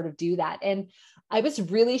just sort of do that. And I was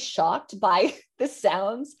really shocked by the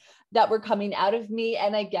sounds that were coming out of me.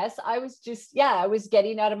 And I guess I was just, I was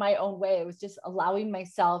getting out of my own way. I was just allowing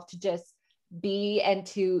myself to just be and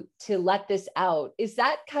to let this out. Is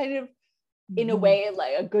that kind of, in a way,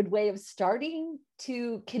 like a good way of starting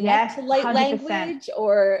to connect to light 100%. Language,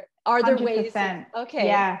 or are there 100%. Ways? Okay.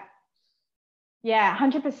 Yeah,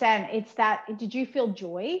 100%. It's that. Did you feel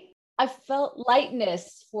joy? I felt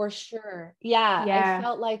lightness for sure. Yeah. I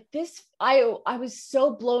felt like this. I was so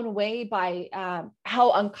blown away by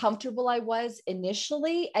how uncomfortable I was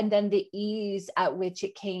initially, and then the ease at which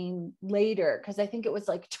it came later. Because I think it was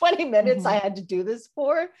like 20 minutes I had to do this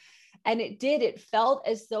for. And it felt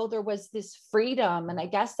as though there was this freedom. And I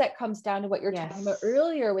guess that comes down to what you're talking about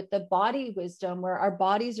earlier with the body wisdom, where our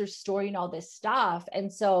bodies are storing all this stuff.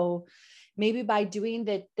 And so maybe by doing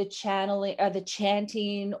the channeling or the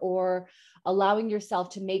chanting, or allowing yourself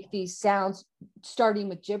to make these sounds, starting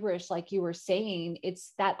with gibberish, like you were saying,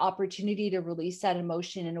 it's that opportunity to release that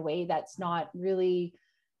emotion in a way that's not really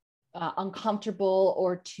uncomfortable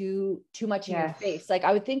or too much in your face. Like,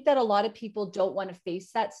 I would think that a lot of people don't want to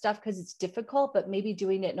face that stuff because it's difficult, but maybe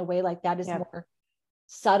doing it in a way like that is more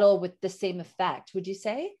subtle with the same effect. Would you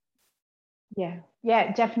say?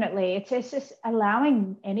 Yeah, definitely. It's just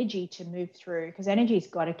allowing energy to move through, because energy's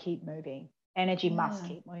got to keep moving. Energy must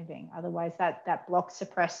keep moving. Otherwise that blocked,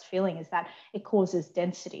 suppressed feeling is that it causes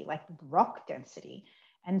density, like rock density.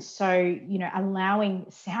 And so, allowing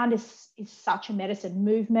sound is such a medicine.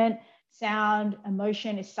 Movement, sound,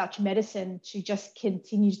 emotion is such medicine to just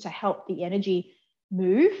continue to help the energy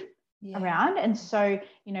move around. And so,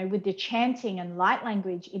 with the chanting and light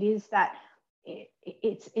language, it is that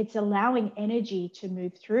it's allowing energy to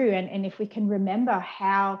move through. And if we can remember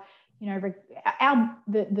how,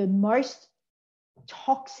 the most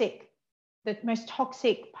toxic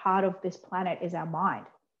part of this planet is our mind.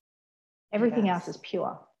 Everything else is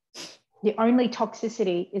pure. The only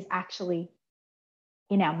toxicity is actually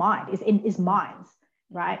in our mind, is minds,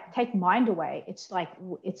 right? Take mind away, it's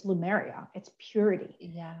Lemuria, it's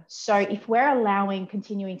purity. So if we're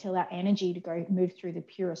continuing to allow energy to move through the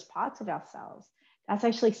purest parts of ourselves, that's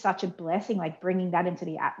actually such a blessing, like bringing that into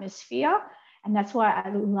the atmosphere. And that's why I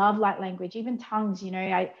love light language, even tongues.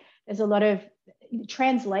 There's a lot of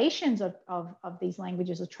translations of these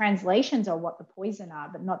languages, or translations are what the poison are,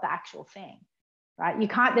 but not the actual thing, right?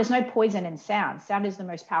 There's no poison in sound. Sound is the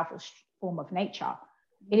most powerful form of nature.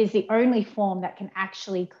 It is the only form that can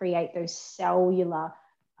actually create those cellular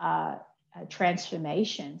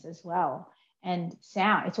transformations as well. And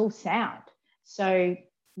sound, it's all sound. So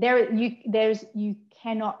you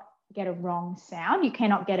cannot get a wrong sound. You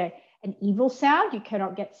cannot get an evil sound. You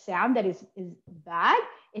cannot get sound that is bad.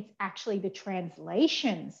 It's actually the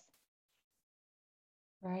translations.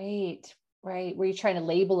 Right. Where you're trying to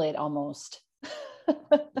label it almost.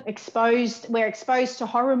 We're exposed to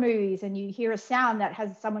horror movies, and you hear a sound that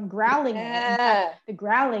has someone growling in it. In fact, the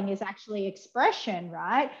growling is actually expression,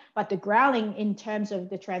 right? But the growling, in terms of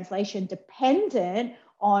the translation, dependent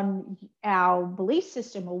on our belief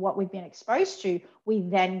system or what we've been exposed to, we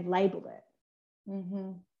then label it.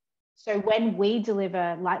 Mm-hmm. So when we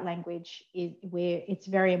deliver light language, it's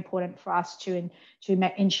very important for us to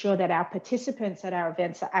ensure that our participants at our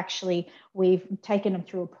events are actually, we've taken them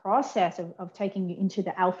through a process of taking you into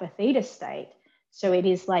the alpha theta state. So it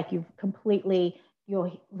is like you're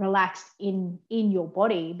relaxed in your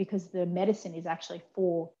body, because the medicine is actually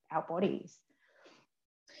for our bodies.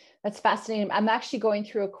 That's fascinating. I'm actually going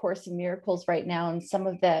through a Course in Miracles right now, and some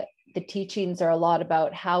of the teachings are a lot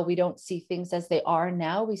about how we don't see things as they are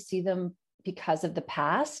now. We see them because of the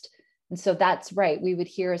past. And so that's right. We would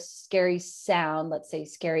hear a scary sound, let's say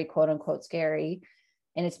scary, quote unquote, scary.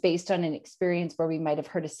 And it's based on an experience where we might have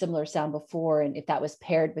heard a similar sound before. And if that was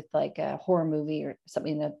paired with like a horror movie or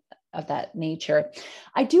something of that nature.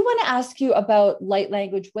 I do want to ask you about light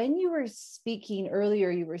language. When you were speaking earlier,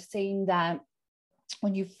 you were saying that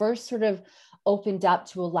when you first sort of opened up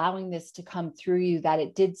to allowing this to come through you, that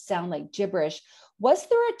it did sound like gibberish. Was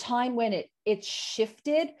there a time when it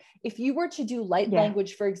shifted? If you were to do light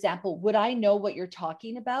language, for example, would I know what you're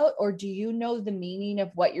talking about? Or do you know the meaning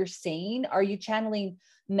of what you're saying? Are you channeling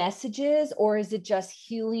messages, or is it just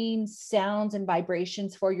healing sounds and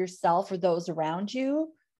vibrations for yourself or those around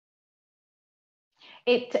you?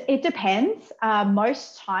 It depends.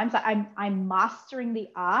 Most times I'm mastering the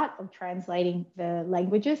art of translating the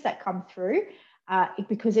languages that come through,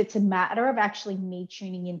 because it's a matter of actually me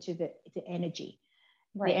tuning into the energy,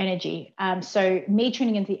 right. The energy. So me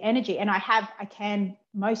tuning into the energy, and I can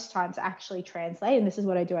most times actually translate, and this is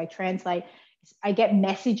what I do. I translate. I get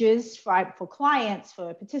messages for clients,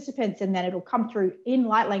 for participants, and then it'll come through in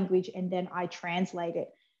light language, and then I translate it,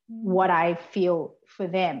 what I feel for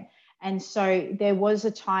them. And so there was a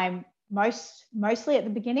time, mostly at the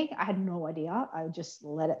beginning, I had no idea. I would just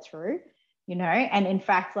let it through, And in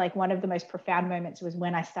fact, like one of the most profound moments was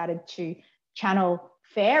when I started to channel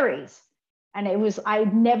fairies. And I was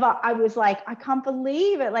like, I can't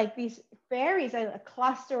believe it. Like these fairies, a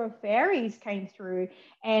cluster of fairies came through,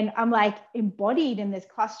 and I'm like embodied in this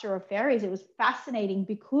cluster of fairies. It was fascinating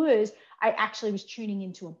because I actually was tuning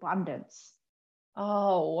into abundance.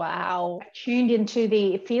 Oh, wow. I tuned into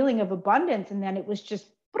the feeling of abundance, and then it was just,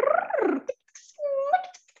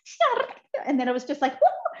 and then it was just like,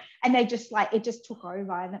 and they just like, it just took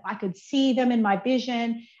over, and I could see them in my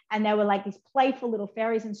vision, and they were like these playful little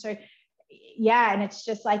fairies. And so, and it's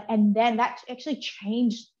just like, and then that actually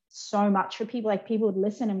changed so much for people. Like people would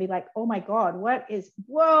listen and be like, oh my God,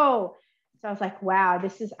 whoa. So I was like, wow,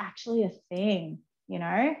 this is actually a thing.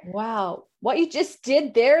 Wow. What you just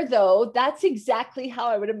did there, though, that's exactly how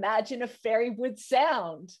I would imagine a fairy would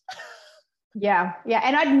sound. Yeah.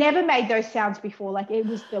 And I'd never made those sounds before. Like it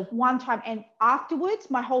was the one time, and afterwards,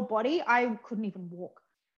 my whole body, I couldn't even walk,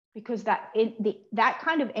 because that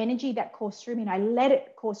kind of energy that coursed through me, and I let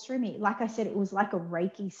it course through me. Like I said, it was like a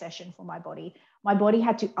Reiki session for my body. My body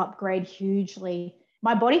had to upgrade hugely.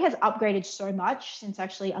 My body has upgraded so much since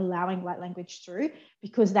actually allowing light language through,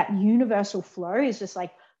 because that universal flow is just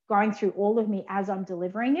like going through all of me as I'm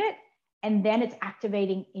delivering it, and then it's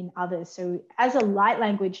activating in others. So as a light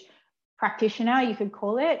language practitioner, you could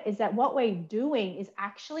call it, is that what we're doing is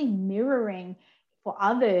actually mirroring for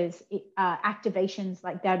others activations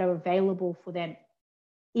like that are available for them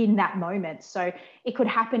in that moment. So it could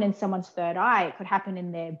happen in someone's third eye, it could happen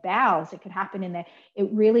in their bowels, it could happen it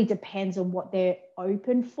really depends on what they're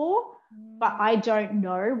open for. But I don't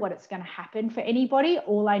know what it's going to happen for anybody.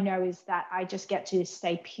 All I know is that I just get to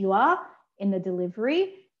stay pure in the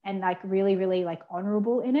delivery, and like really, really like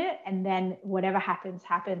honorable in it. And then whatever happens.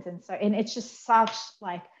 And it's just such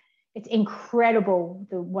like, it's incredible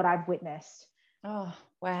what I've witnessed. Oh,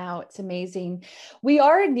 wow. It's amazing. We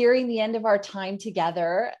are nearing the end of our time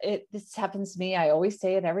together. This happens to me. I always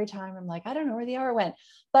say it every time. I'm like, I don't know where the hour went.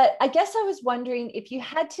 But I guess I was wondering if you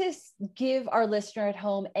had to give our listener at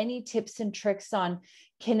home any tips and tricks on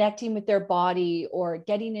connecting with their body or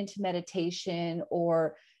getting into meditation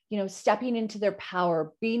or, stepping into their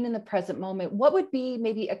power, being in the present moment, what would be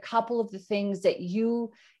maybe a couple of the things that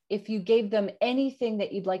if you gave them anything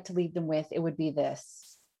that you'd like to leave them with, it would be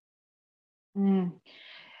this?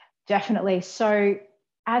 Definitely. So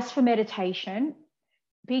as for meditation,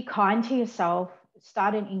 be kind to yourself,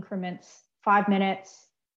 start in increments, 5 minutes,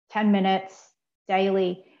 10 minutes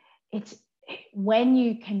daily. It's when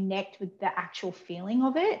you connect with the actual feeling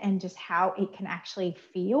of it and just how it can actually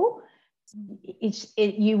feel,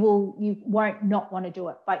 you won't not want to do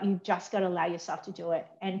it, but you just got to allow yourself to do it.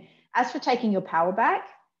 And as for taking your power back,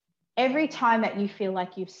 every time that you feel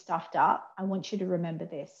like you've stuffed up, I want you to remember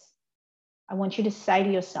this. I want you to say to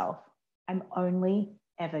yourself, I'm only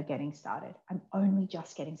ever getting started. I'm only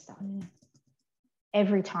just getting started.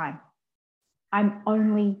 Every time. I'm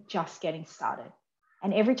only just getting started.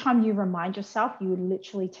 And every time you remind yourself, you're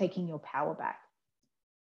literally taking your power back.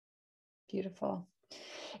 Beautiful.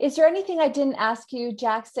 Is there anything I didn't ask you,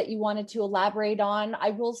 Jax, that you wanted to elaborate on? I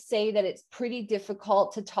will say that it's pretty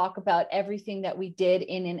difficult to talk about everything that we did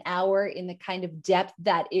in an hour in the kind of depth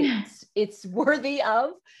that it's worthy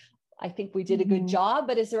of. I think we did a good job,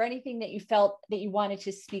 but is there anything that you felt that you wanted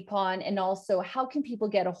to speak on? And also, how can people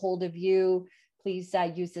get a hold of you? Please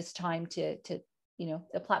use this time to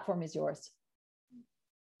the platform is yours.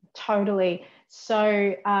 Totally.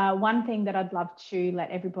 So one thing that I'd love to let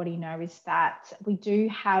everybody know is that we do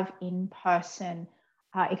have in-person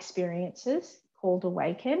experiences called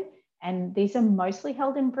Awaken, and these are mostly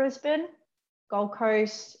held in Brisbane, Gold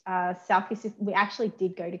Coast, Southeast. We actually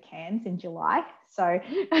did go to Cairns in July, so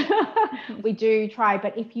we do try.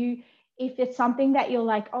 But if it's something that you're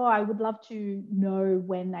like, oh, I would love to know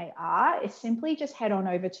when they are, it's simply just head on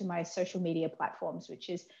over to my social media platforms, which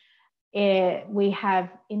is we have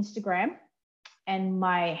Instagram, and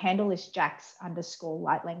my handle is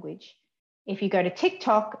Jax_light language. If you go to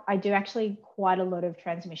TikTok, I do actually quite a lot of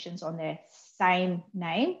transmissions on their same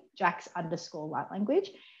name, Jax_light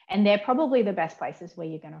language. And they're probably the best places where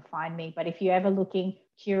you're going to find me. But if you're ever looking,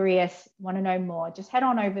 curious, want to know more, just head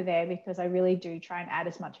on over there, because I really do try and add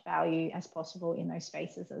as much value as possible in those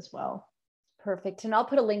spaces as well. Perfect. And I'll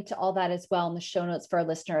put a link to all that as well in the show notes for our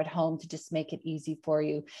listener at home to just make it easy for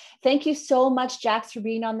you. Thank you so much, Jax, for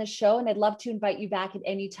being on the show. And I'd love to invite you back at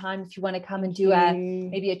any time if you want to come and do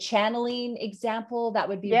maybe a channeling example. That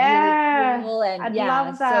would be really cool. And I'd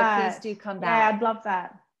love that. So please do come back. Yeah, I'd love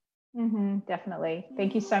that. Definitely.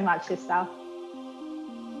 Thank you so much, sister.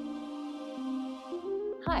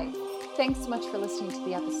 Hi. Thanks so much for listening to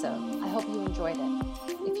the episode. I hope you enjoyed it.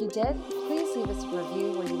 If you did, please leave us a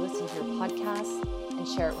review where you listen to your podcast and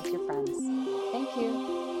share it with your friends. Thank you.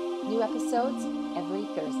 New episodes every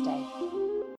Thursday.